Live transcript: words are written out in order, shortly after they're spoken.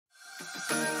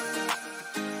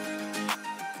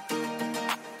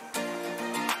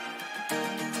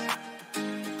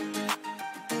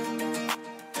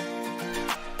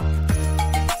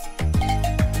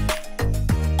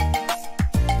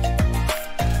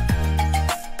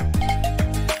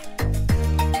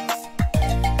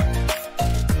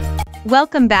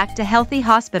Welcome back to Healthy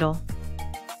Hospital.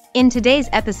 In today's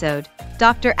episode,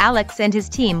 Dr. Alex and his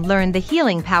team learn the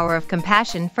healing power of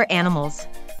compassion for animals.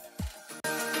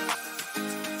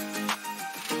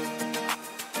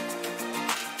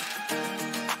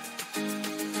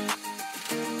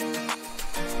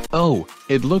 Oh,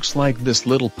 it looks like this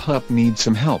little pup needs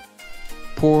some help.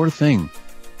 Poor thing.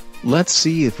 Let's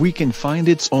see if we can find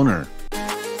its owner.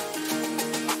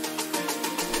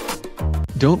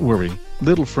 Don't worry,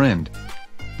 little friend.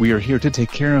 We are here to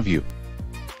take care of you.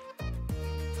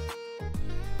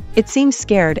 It seems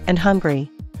scared and hungry.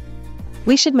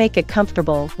 We should make it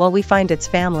comfortable while we find its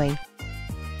family.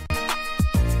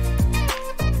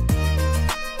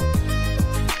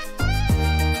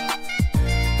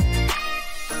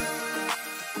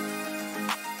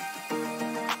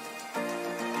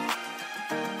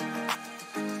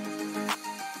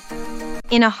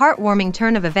 In a heartwarming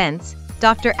turn of events,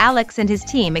 Dr. Alex and his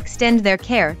team extend their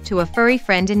care to a furry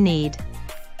friend in need.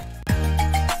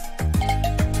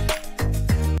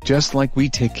 Just like we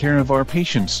take care of our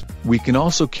patients, we can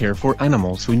also care for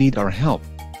animals who need our help.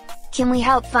 Can we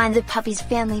help find the puppy's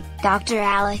family, Dr.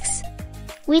 Alex?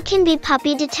 We can be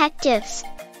puppy detectives.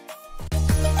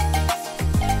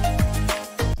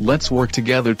 Let's work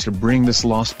together to bring this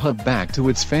lost pup back to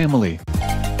its family.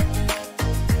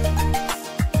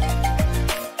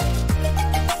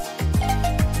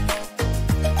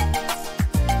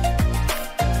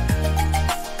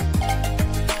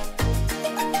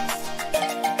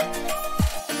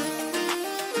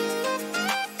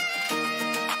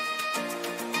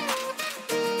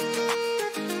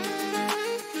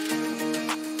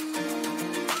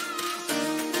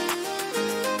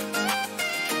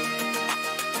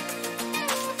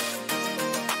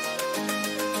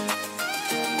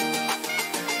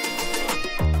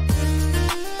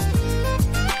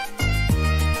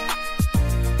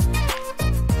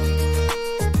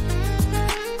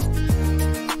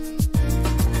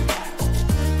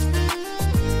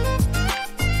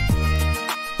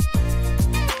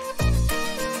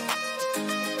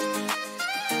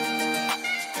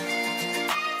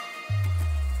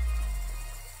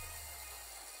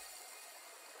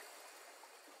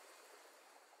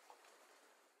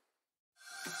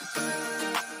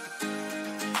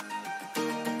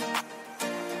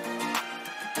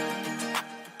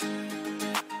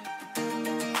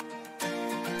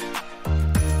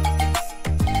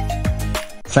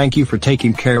 Thank you for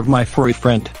taking care of my furry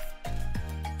friend.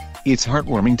 It's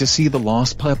heartwarming to see the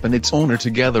lost pup and its owner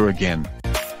together again.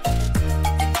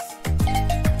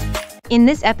 In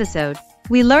this episode,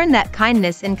 we learn that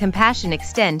kindness and compassion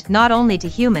extend not only to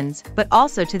humans but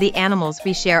also to the animals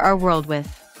we share our world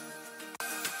with.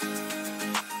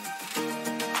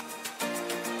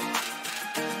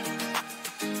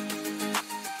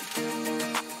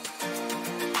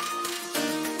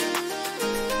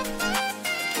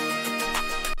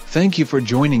 Thank you for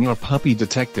joining our puppy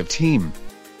detective team.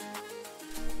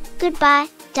 Goodbye,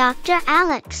 Dr.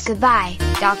 Alex. Goodbye,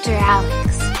 Dr.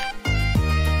 Alex.